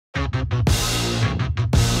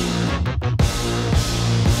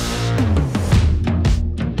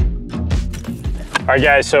right,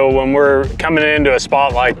 guys, so when we're coming into a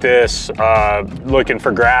spot like this, looking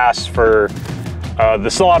for grass for the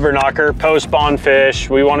Slobberknocker, post-spawn fish,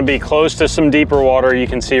 we want to be close to some deeper water. You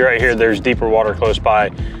can see right here, there's deeper water close by.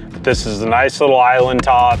 But this is a nice little island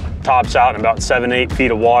tops out in about 7-8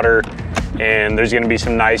 feet of water. And there's going to be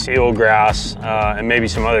some nice eelgrass and maybe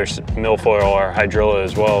some other milfoil or hydrilla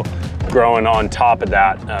as well growing on top of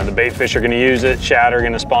that. The bait fish are going to use it, shad are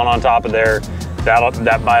going to spawn on top of there.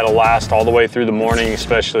 That bite will last all the way through the morning,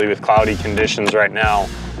 especially with cloudy conditions right now.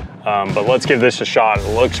 But let's give this a shot.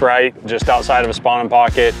 It looks right, just outside of a spawning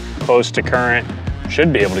pocket, close to current.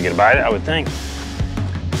 Should be able to get a bite, I would think.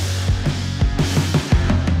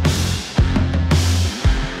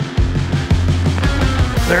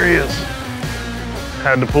 There he is.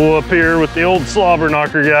 Had to pull up here with the old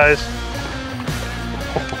Slobberknocker, guys.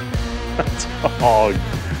 That's a hog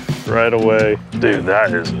right away. Dude,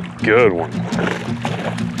 that is a good one.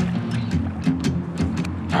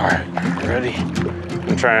 All right, ready?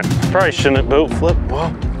 I'm trying, probably shouldn't boat flip. Well,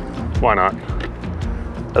 why not?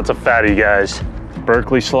 That's a fatty, guys.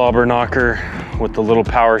 Berkley Slobberknocker with the little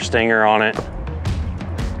PowerStinger on it.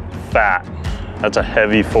 Fat. That's a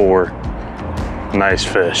heavy 4. Nice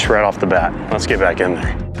fish right off the bat. Let's get back in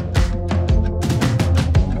there.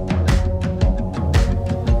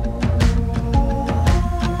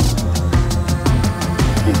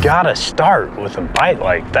 You gotta start with a bite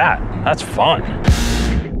like that. That's fun.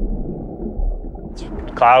 It's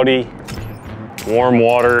cloudy, warm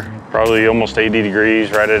water, probably almost 80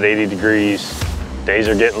 degrees, right at 80 degrees. Days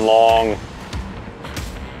are getting long,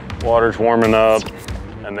 water's warming up.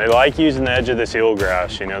 And they like using the edge of this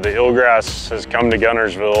eelgrass. You know, the eelgrass has come to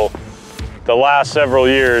Guntersville the last several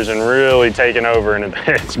years and really taken over, and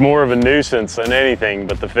it's more of a nuisance than anything,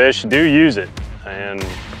 but the fish do use it. And,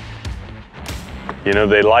 you know,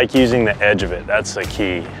 they like using the edge of it. That's the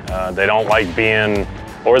key. They don't like being,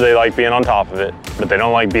 or they like being on top of it, but they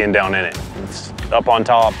don't like being down in it. It's up on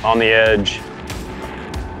top, on the edge.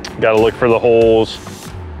 Got to look for the holes.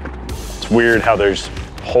 It's weird how there's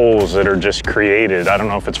holes that are just created. I don't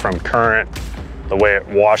know if it's from current, the way it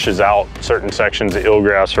washes out certain sections of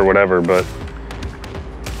eelgrass or whatever, but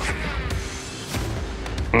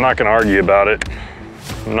I'm not gonna argue about it.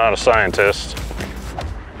 I'm not a scientist.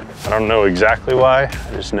 I don't know exactly why,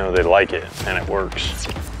 I just know they like it and it works.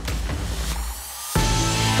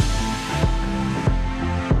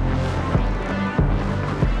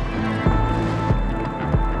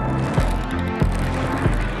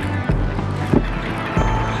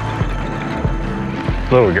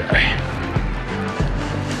 Little guy.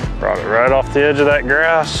 Brought it right off the edge of that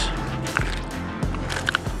grass.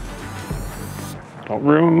 Don't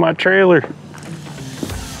ruin my trailer.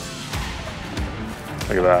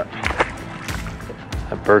 Look at that.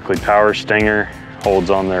 That Berkley PowerStinger holds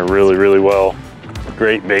on there really, really well.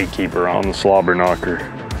 Great bait keeper on the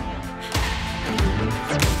Slobberknocker.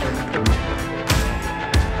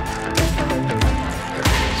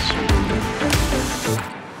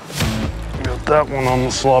 That one on the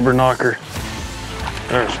Slobberknocker.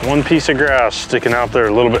 There's one piece of grass sticking out there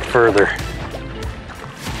a little bit further.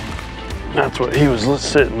 That's what he was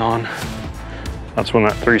sitting on. That's when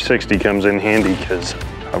that 360 comes in handy, because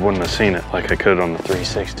I wouldn't have seen it like I could on the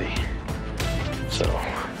 360. So,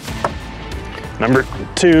 number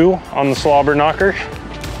 2 on the Slobberknocker.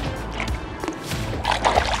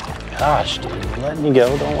 Gosh, dude, I'm letting you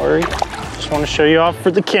go, don't worry. Just want to show you off for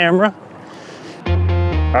the camera.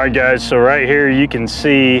 All right, guys, so right here you can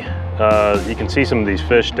see some of these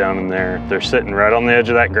fish down in there. They're sitting right on the edge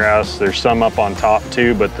of that grass. There's some up on top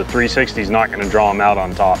too, but the 360 is not gonna draw them out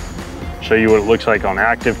on top. Show you what it looks like on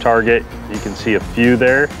active target. You can see a few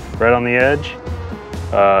there right on the edge.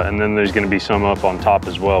 And then there's gonna be some up on top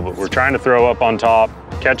as well, but we're trying to throw up on top,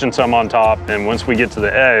 catching some on top, and once we get to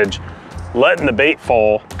the edge, letting the bait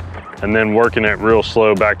fall, and then working it real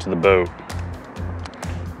slow back to the boat.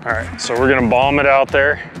 All right, so we're gonna bomb it out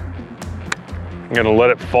there. I'm gonna let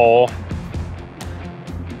it fall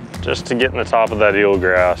just to get in the top of that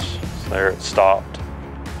eelgrass. So there it stopped.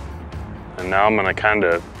 And now I'm gonna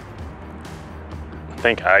I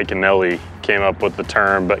think Ike and Ellie came up with the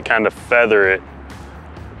term, but kind of feather it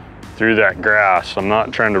through that grass. I'm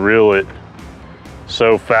not trying to reel it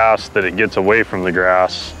so fast that it gets away from the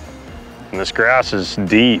grass. And this grass is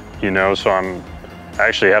deep, you know, so I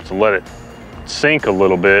actually have to let it sink a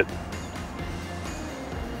little bit.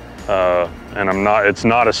 And it's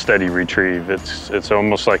not a steady retrieve. It's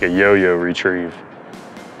almost like a yo-yo retrieve.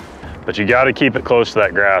 But you gotta keep it close to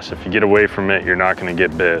that grass. If you get away from it, you're not gonna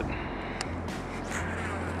get bit.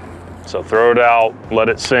 So throw it out, let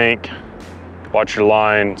it sink, watch your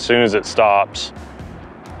line. As soon as it stops,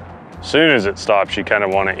 As soon as it stops, you kind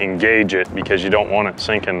of want to engage it because you don't want it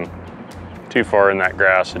sinking too far in that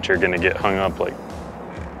grass that you're going to get hung up like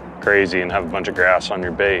crazy and have a bunch of grass on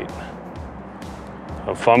your bait.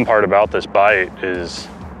 The fun part about this bite is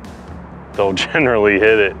they'll generally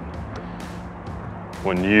hit it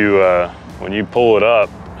when you pull it up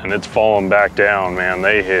and it's falling back down, man,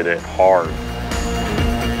 they hit it hard.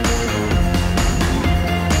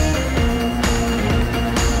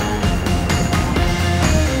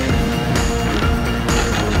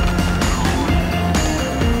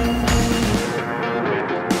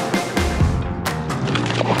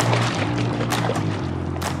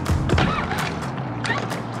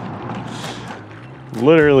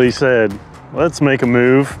 Literally said, let's make a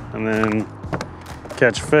move and then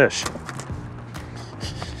catch fish.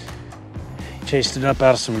 Chased it up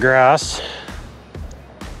out of some grass.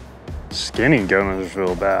 Skinny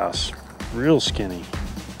Guntersville bass, real skinny.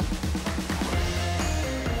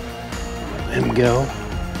 Let him go.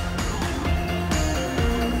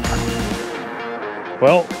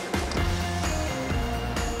 Well,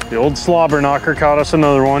 the old Slobberknocker caught us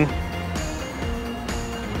another one.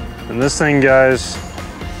 And this thing, guys,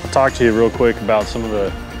 I'll talk to you real quick about some of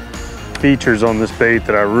the features on this bait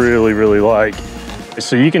that I really, really like.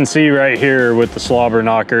 So you can see right here with the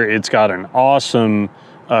Slobberknocker, it's got an awesome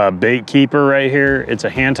bait keeper right here. It's a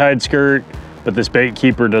hand-tied skirt, but this bait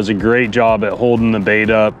keeper does a great job at holding the bait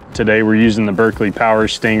up. Today we're using the Berkley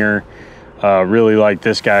PowerStinger. Really like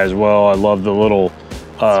this guy as well. I love the little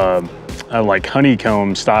like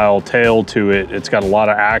honeycomb style tail to it. It's got a lot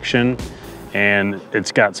of action, and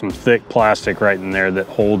it's got some thick plastic right in there that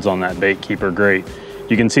holds on that bait keeper great.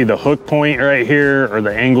 You can see the hook point right here, or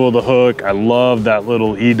the angle of the hook. I love that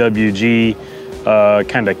little EWG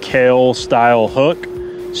kind of kale style hook.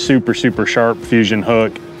 Super, super sharp fusion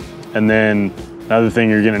hook. And then another thing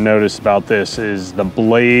you're gonna notice about this is the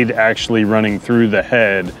blade actually running through the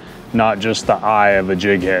head, not just the eye of a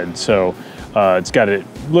jig head. So it's got a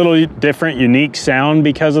little different, unique sound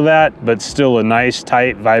because of that, but still a nice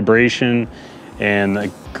tight vibration and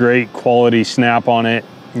a great quality snap on it.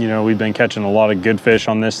 You know, we've been catching a lot of good fish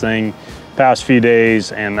on this thing past few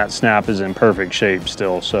days, and that snap is in perfect shape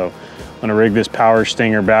still. So I'm gonna rig this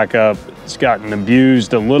PowerStinger back up. It's gotten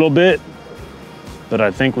abused a little bit, but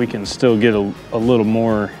I think we can still get a little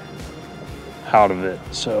more out of it.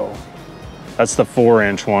 So that's the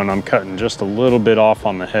 4-inch one. I'm cutting just a little bit off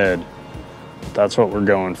on the head. That's what we're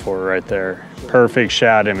going for right there. Perfect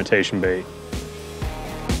shad imitation bait.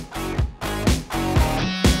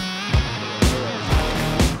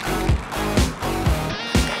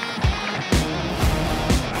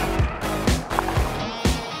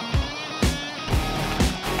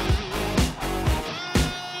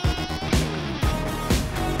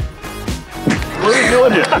 What are we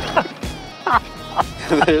doing here?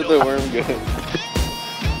 There's the worm good.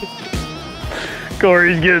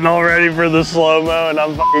 Corey's getting all ready for the slow-mo, and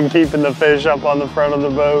I'm fucking keeping the fish up on the front of the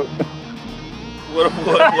boat.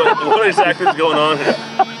 What exactly is going on here?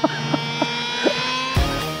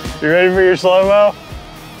 You ready for your slow-mo?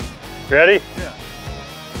 Ready? Yeah.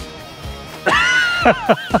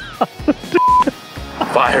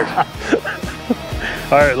 Fired.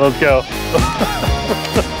 All right, let's go.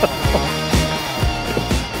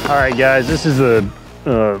 All right, guys, this is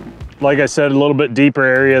like I said, a little bit deeper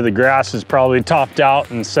area. The grass is probably topped out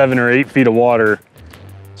in 7 or 8 feet of water.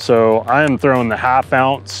 So I am throwing the 1/2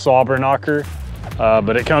 ounce Slobberknocker,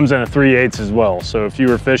 but it comes in a 3/8 as well. So if you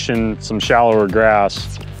were fishing some shallower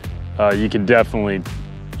grass, you could definitely,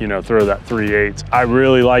 you know, throw that 3/8. I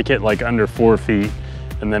really like it like under 4 feet,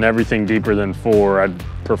 and then everything deeper than 4, I'd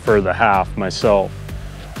prefer the 1/2 myself.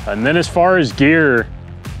 And then as far as gear,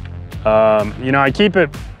 you know,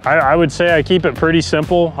 I would say I keep it pretty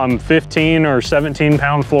simple. I'm 15 or 17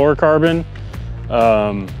 pound fluorocarbon.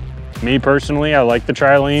 Me personally, I like the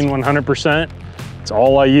Trilene 100%. It's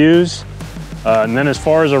all I use. And then as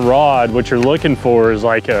far as a rod, what you're looking for is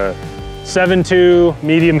like a 7.2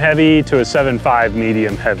 medium heavy to a 7.5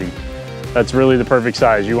 medium heavy. That's really the perfect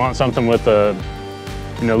size. You want something with a,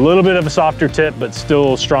 you know, a little bit of a softer tip, but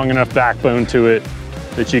still strong enough backbone to it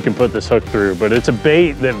that you can put this hook through. But it's a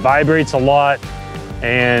bait that vibrates a lot,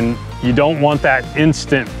 and you don't want that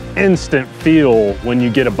instant feel when you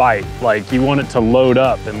get a bite. Like, you want it to load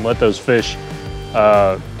up and let those fish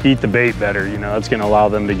eat the bait better. You know, it's gonna allow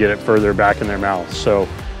them to get it further back in their mouth. So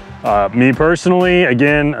me personally,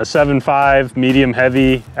 again, a 7.5 medium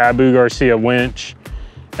heavy Abu Garcia winch.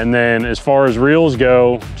 And then as far as reels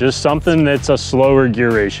go, just something that's a slower gear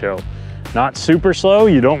ratio. Not super slow.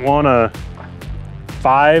 You don't want a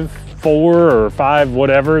 5.4 or 5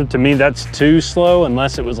 whatever. To me, that's too slow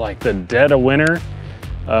unless it was like the dead of winter.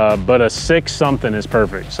 but a 6 something is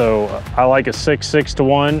perfect. So I like a 6 to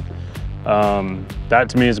 1. That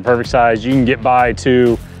to me is the perfect size. You can get by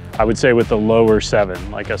to, I would say, with the lower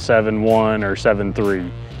 7, like a 7.1 or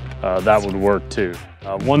 7.3. That would work too.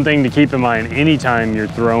 One thing to keep in mind anytime you're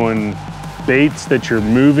throwing baits that you're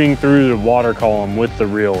moving through the water column with the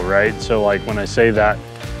reel, right? So like when I say that,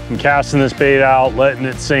 I'm casting this bait out, letting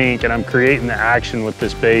it sink, and I'm creating the action with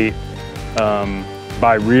this bait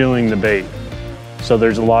by reeling the bait. So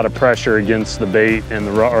there's a lot of pressure against the bait and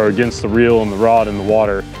the or against the reel and the rod in the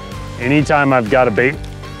water. Anytime I've got a bait,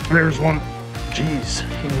 there's one. Jeez,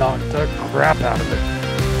 he knocked the crap out of it.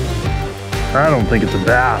 I don't think it's a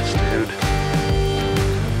bass, dude.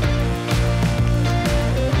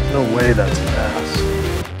 No way that's a bass.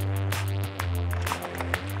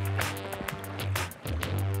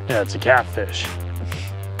 Yeah, it's a catfish.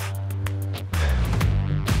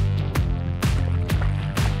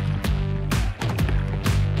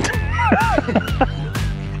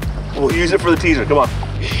 We'll use it for the teaser, come on.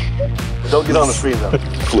 Don't get on the screen though.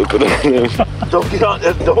 Flip it on him. Don't get on.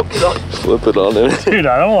 Flip it on him. Dude,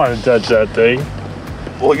 I don't want to touch that thing.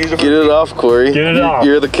 We'll use it for Get it off, Corey. Get it off.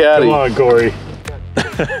 You're the caddy. Come on, Corey.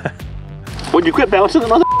 Would you quit bouncing the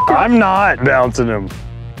mother? I'm not bouncing him.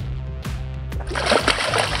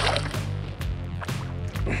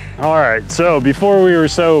 All right, so before we were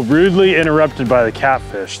so rudely interrupted by the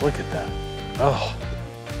catfish, look at that. Oh.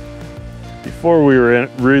 Before we were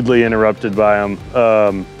rudely interrupted by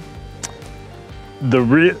them,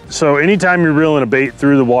 so anytime you're reeling a bait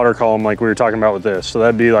through the water column, like we were talking about with this, so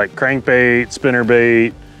that'd be like crankbait,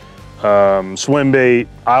 spinnerbait, swim bait,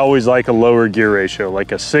 I always like a lower gear ratio,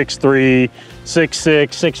 like a 6.3, 6.6,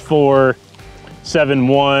 6.4,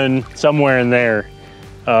 7.1, somewhere in there.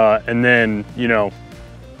 And then, you know,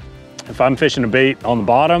 if I'm fishing a bait on the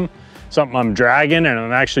bottom, something I'm dragging and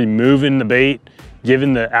I'm actually moving the bait,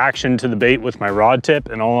 giving the action to the bait with my rod tip,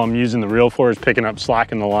 and all I'm using the reel for is picking up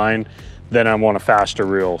slack in the line, then I want a faster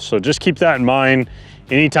reel. So just keep that in mind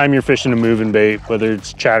anytime you're fishing a moving bait, whether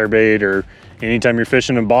it's chatterbait or anytime you're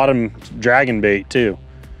fishing a bottom dragging bait too.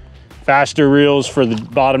 Faster reels for the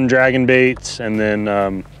bottom dragging baits, and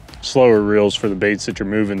then slower reels for the baits that you're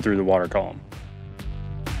moving through the water column.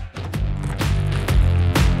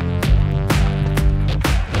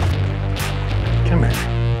 Come here.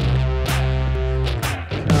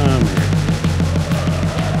 Come here.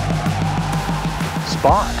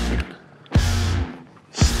 Spot.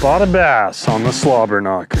 Spotted bass on the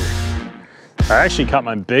Slobberknocker. I actually caught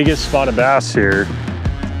my biggest spotted bass here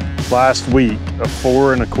last week, a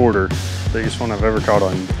 4 1/4. Biggest one I've ever caught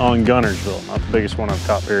on Guntersville, not the biggest one I've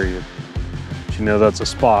caught period. But you know that's a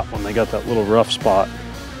spot when they got that little rough spot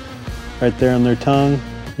right there on their tongue.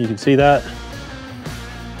 You can see that.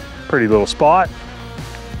 Pretty little spot.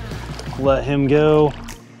 Let him go.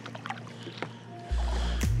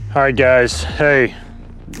 All right, guys. Hey,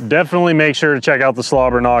 definitely make sure to check out the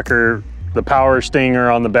Slobberknocker, the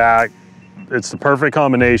PowerStinger on the back. It's the perfect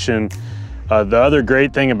combination. The other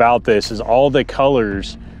great thing about this is all the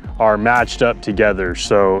colors are matched up together.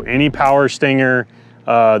 So any PowerStinger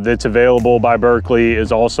that's available by Berkley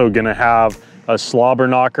is also gonna have a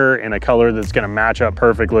Slobberknocker in a color that's gonna match up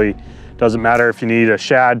perfectly. Doesn't matter if you need a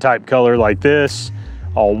shad type color like this,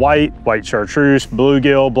 all white, white chartreuse,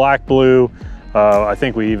 bluegill, black blue. I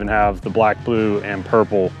think we even have the black, blue, and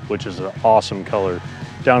purple, which is an awesome color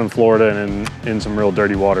down in Florida and in some real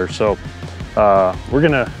dirty water. So we're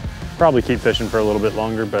gonna probably keep fishing for a little bit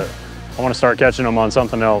longer, but I wanna start catching them on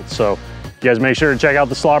something else. So you guys make sure to check out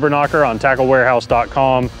the Slobberknocker on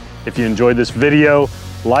tacklewarehouse.com. If you enjoyed this video,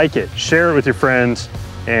 like it, share it with your friends,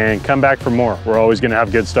 and come back for more. We're always gonna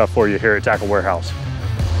have good stuff for you here at Tackle Warehouse.